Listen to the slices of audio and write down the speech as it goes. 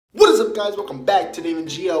up, guys? Welcome back to David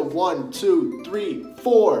GL 1, 2, 3,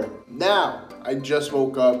 4. Now, I just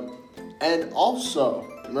woke up, and also,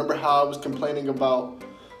 remember how I was complaining about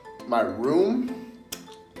my room?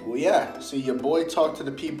 Well, yeah, see, your boy talked to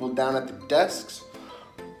the people down at the desks,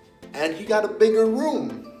 and he got a bigger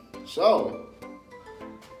room. So,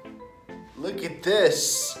 look at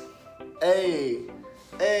this. Hey,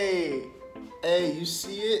 you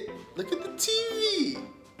see it? Look at the TV.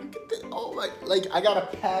 Look at the, oh my, like I got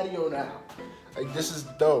a patio now. Like this is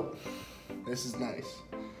dope. This is nice.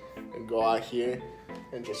 And go out here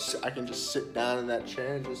and I can just sit down in that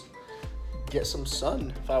chair and just get some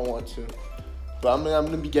sun if I want to. But I'm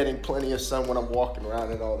gonna be getting plenty of sun when I'm walking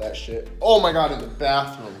around and all that shit. Oh my God, in the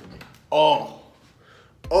bathroom. Oh,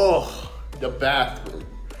 the bathroom.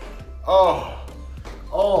 Oh,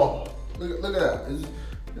 look at that.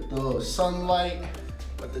 The little sunlight.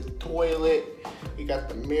 Got the toilet, you got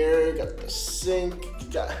the mirror, you got the sink, you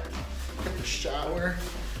got the shower.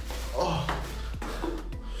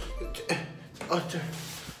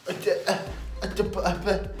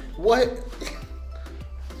 What?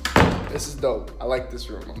 This is dope. I like this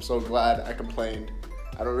room. I'm so glad I complained.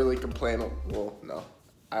 I don't really complain. Well, no,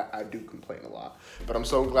 I do complain a lot. But I'm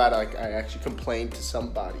so glad I actually complained to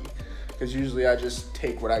somebody. Because usually I just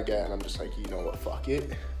take what I get and I'm just like, you know what, fuck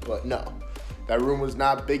it. But no. That room was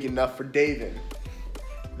not big enough for David.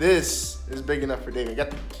 This is big enough for David.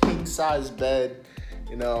 Got the king size bed,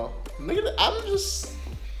 you know. Look at it.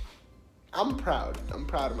 I'm proud. I'm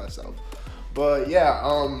proud of myself. But yeah,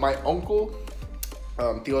 my uncle,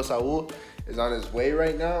 Tio Saul, is on his way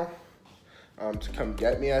right now to come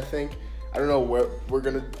get me, I think. I don't know what we're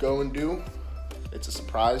gonna go and do. It's a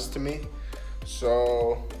surprise to me.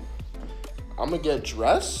 So I'm gonna get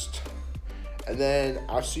dressed. And then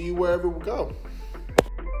I'll see you wherever we go.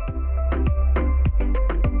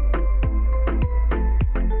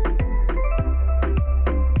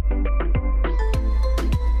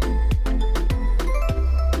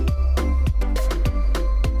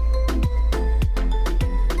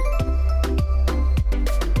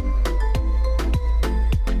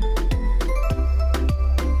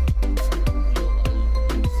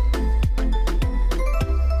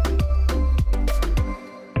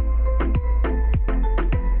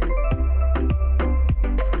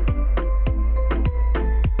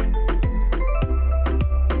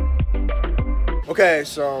 Okay,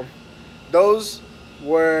 so those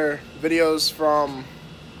were videos from,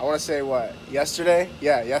 I want to say what, yesterday?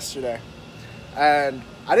 Yeah, yesterday. And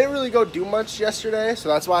I didn't really go do much yesterday, so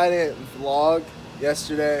that's why I didn't vlog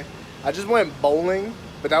yesterday. I just went bowling,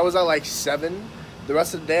 but that was at like 7. The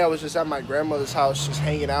rest of the day I was just at my grandmother's house, just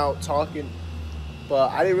hanging out, talking.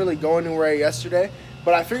 But I didn't really go anywhere yesterday.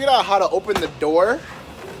 But I figured out how to open the door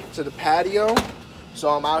to the patio. So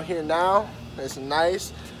I'm out here now. It's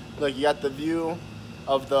nice. Look, you got the view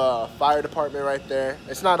of the fire department right there.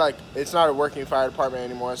 It's not a working fire department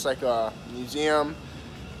anymore. It's like a museum.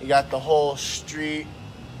 You got the whole street.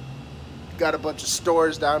 You got a bunch of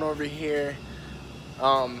stores down over here.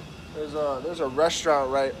 There's a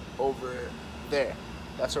restaurant right over there.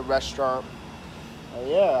 That's a restaurant.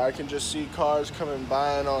 Yeah, I can just see cars coming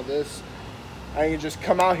by and all this. I can just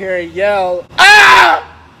come out here and yell,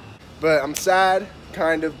 ah! But I'm sad,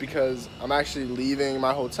 kind of, because I'm actually leaving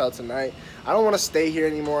my hotel tonight. I don't want to stay here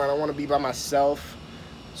anymore. I don't want to be by myself.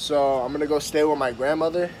 So I'm going to go stay with my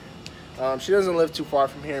grandmother. She doesn't live too far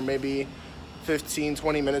from here, maybe 15,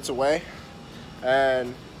 20 minutes away.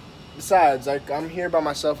 And besides, like, I'm here by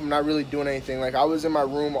myself. I'm not really doing anything. Like, I was in my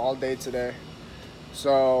room all day today.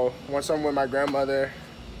 So once I'm with my grandmother,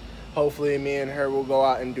 hopefully me and her will go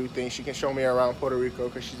out and do things. She can show me around Puerto Rico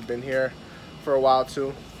because she's been here for a while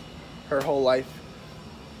too, her whole life.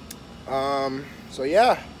 So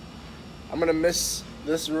yeah, I'm gonna miss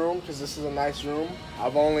this room because this is a nice room.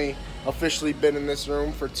 I've only officially been in this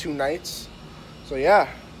room for 2 nights. So yeah,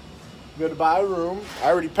 goodbye room. I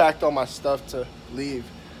already packed all my stuff to leave.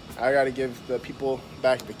 I gotta give the people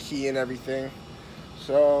back the key and everything.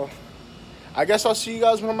 So I guess I'll see you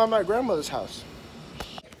guys when I'm at my grandmother's house.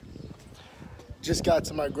 Just got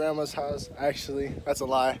to my grandma's house. Actually, that's a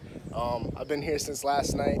lie. I've been here since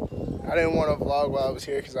last night. I didn't want to vlog while I was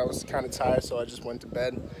here because I was kind of tired, so I just went to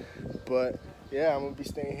bed. But yeah, I'm gonna be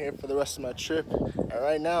staying here for the rest of my trip. And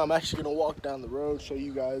right now, I'm actually gonna walk down the road, show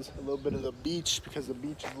you guys a little bit of the beach because the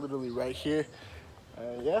beach is literally right here.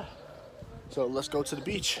 Yeah, so let's go to the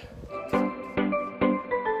beach.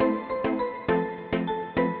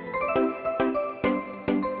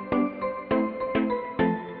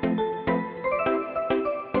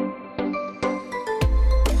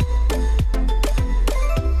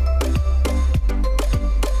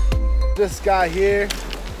 This guy here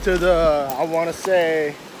to the, I want to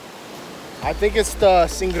say, I think it's the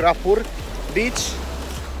Singapore beach.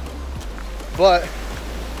 But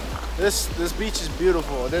this beach is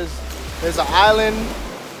beautiful. There's an island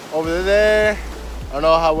over there. I don't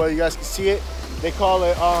know how well you guys can see it. They call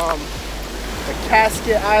it the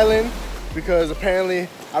Casket Island because apparently,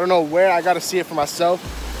 I don't know where, I gotta see it for myself,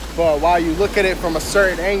 but while you look at it from a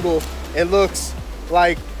certain angle, it looks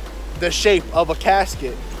like the shape of a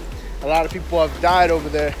casket. A lot of people have died over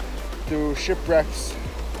there through shipwrecks,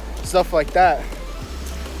 stuff like that.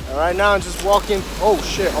 And right now I'm just walking, oh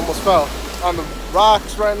shit, almost fell on the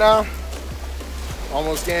rocks right now.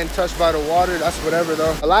 Almost getting touched by the water, that's whatever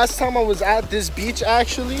though. The last time I was at this beach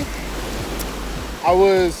actually, I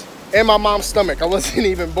was in my mom's stomach. I wasn't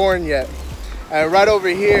even born yet. And right over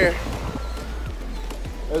here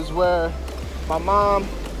is where my mom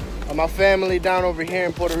and my family down over here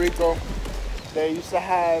in Puerto Rico, they used to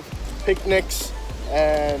have picnics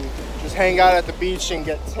and just hang out at the beach and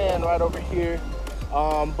get tan right over here.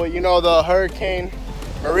 But you know, the Hurricane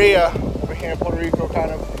Maria over here in Puerto Rico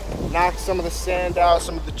kind of knocked some of the sand out,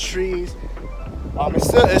 some of the trees.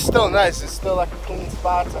 It's still nice. It's still like a clean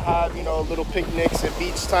spot to have, you know, little picnics and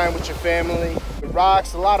beach time with your family. The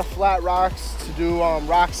rocks, a lot of flat rocks to do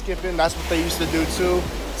rock skipping. That's what they used to do too,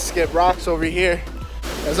 skip rocks over here.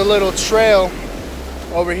 There's a little trail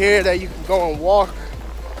over here that you can go and walk.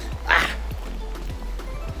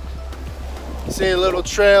 See a little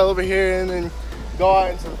trail over here and then go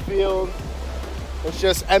out into the field. It's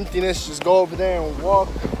just emptiness, just go over there and walk.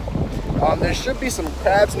 There should be some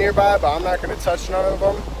crabs nearby, but I'm not gonna touch none of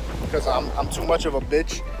them because I'm too much of a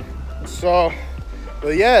bitch. So,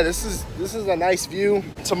 but yeah, this is a nice view.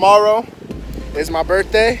 Tomorrow is my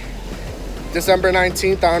birthday, December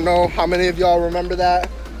 19th. I don't know how many of y'all remember that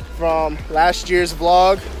from last year's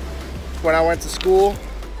vlog when I went to school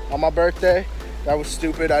on my birthday. That was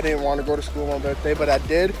stupid. I didn't want to go to school on my birthday, but I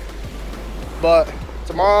did. But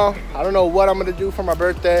tomorrow, I don't know what I'm gonna do for my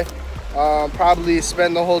birthday. Probably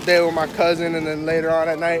spend the whole day with my cousin, and then later on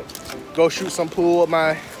at night go shoot some pool with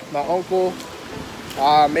my uncle.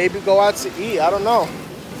 Maybe go out to eat, I don't know.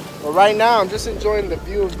 But right now I'm just enjoying the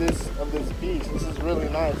view of this beach. This is really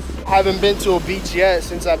nice. I haven't been to a beach yet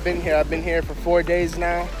since I've been here. I've been here for 4 days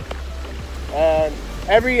now, and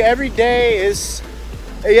every day is,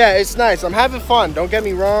 yeah, it's nice. I'm having fun, don't get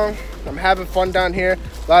me wrong. I'm having fun down here.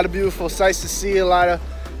 A lot of beautiful sights to see, a lot of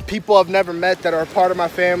people I've never met that are part of my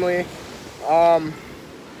family.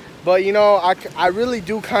 But you know, I really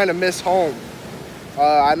do kind of miss home.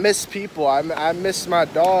 I miss people. I miss my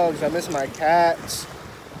dogs. I miss my cats.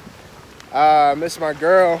 I miss my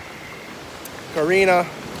girl, Karina.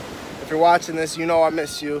 If you're watching this, you know I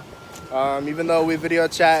miss you. Even though we video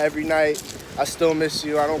chat every night, I still miss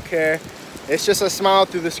you. I don't care. It's just a smile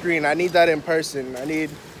through the screen. I need that in person. I need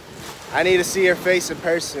to see your face in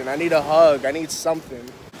person. I need a hug. I need something.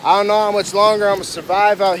 I don't know how much longer I'm gonna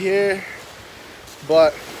survive out here,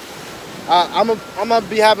 but I'm gonna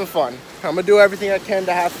be having fun. I'm gonna do everything I can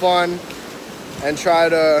to have fun and try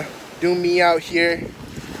to do me out here.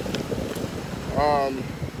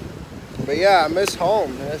 But yeah, I miss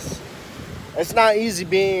home. It's not easy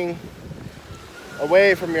being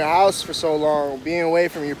away from your house for so long, being away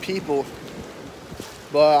from your people.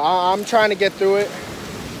 But I'm trying to get through it.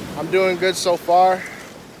 I'm doing good so far.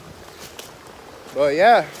 But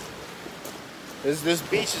yeah, this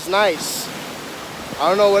beach is nice. I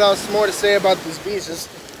don't know what else more to say about this beach.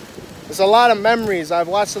 It's a lot of memories. I've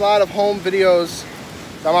watched a lot of home videos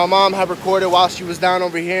that my mom had recorded while she was down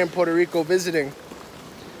over here in Puerto Rico visiting.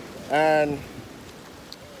 And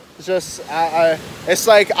it's just, it's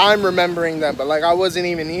like I'm remembering them, but like I wasn't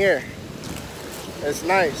even here. It's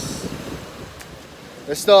nice.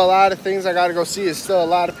 There's still a lot of things I gotta go see. There's still a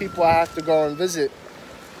lot of people I have to go and visit.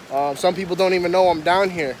 Some people don't even know I'm down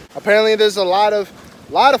here. Apparently there's a lot of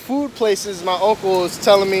food places my uncle is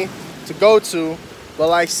telling me to go to, but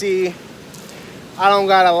like, see, I don't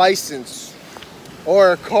got a license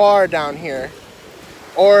or a car down here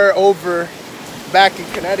or over back in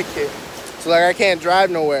Connecticut. So like I can't drive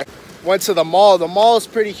nowhere. Went to the mall. The mall is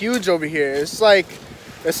pretty huge over here. It's like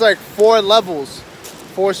 4 levels,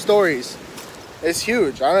 4 stories. It's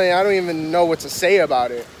huge. I don't even know what to say about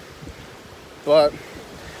it. But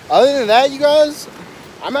other than that, you guys,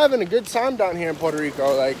 I'm having a good time down here in Puerto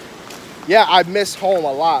Rico. Like, yeah, I miss home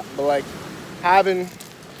a lot, but like I'm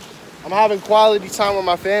having quality time with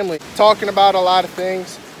my family, talking about a lot of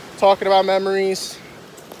things, talking about memories,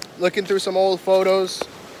 looking through some old photos,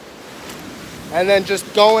 and then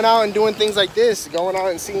just going out and doing things like this, going out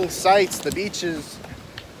and seeing sights, the beaches.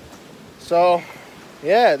 So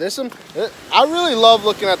yeah, I really love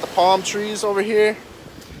looking at the palm trees over here.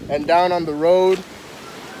 and down on the road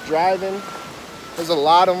driving. There's a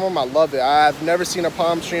lot of them. I love it. I've never seen a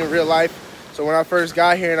palm tree in real life. So when I first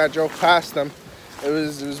got here and I drove past them, it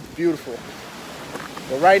was beautiful.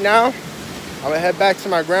 But right now, I'm gonna head back to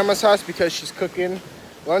my grandma's house because she's cooking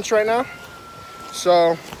lunch right now.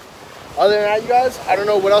 So other than that, you guys, I don't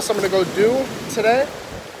know what else I'm gonna go do today.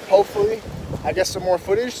 Hopefully I get some more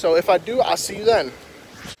footage. So if I do, I'll see you then.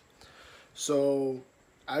 So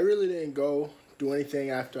I really didn't go do anything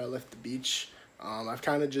after I left the beach. I've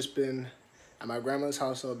kind of just been at my grandma's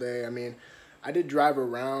house all day. I mean, I did drive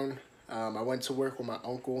around. I went to work with my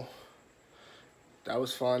uncle. That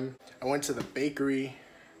was fun. I went to the bakery,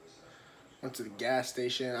 went to the gas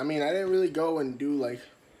station. I mean, I didn't really go and do like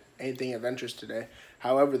anything adventurous today.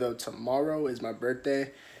 However, though, tomorrow is my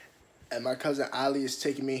birthday, and my cousin Ali is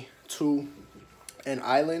taking me to an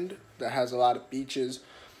island that has a lot of beaches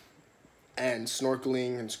and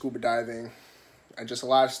snorkeling and scuba diving and just a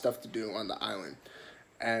lot of stuff to do on the island.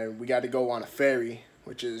 And we got to go on a ferry,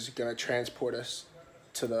 which is going to transport us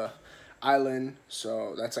to the island.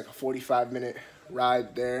 So that's like a 45-minute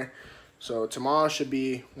ride there. So tomorrow should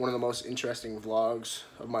be one of the most interesting vlogs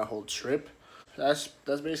of my whole trip. That's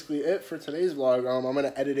basically it for today's vlog. I'm going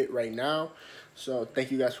to edit it right now. So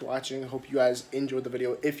thank you guys for watching. Hope you guys enjoyed the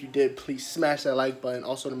video. If you did, please smash that like button.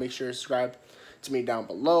 Also, to make sure to subscribe to me down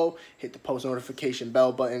below. Hit the post notification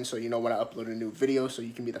bell button so you know when I upload a new video, so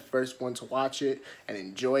you can be the first one to watch it and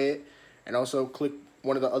enjoy it. And also click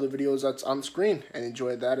one of the other videos that's on the screen and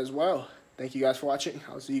enjoy that as well. Thank you guys for watching.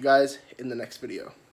 I'll see you guys in the next video.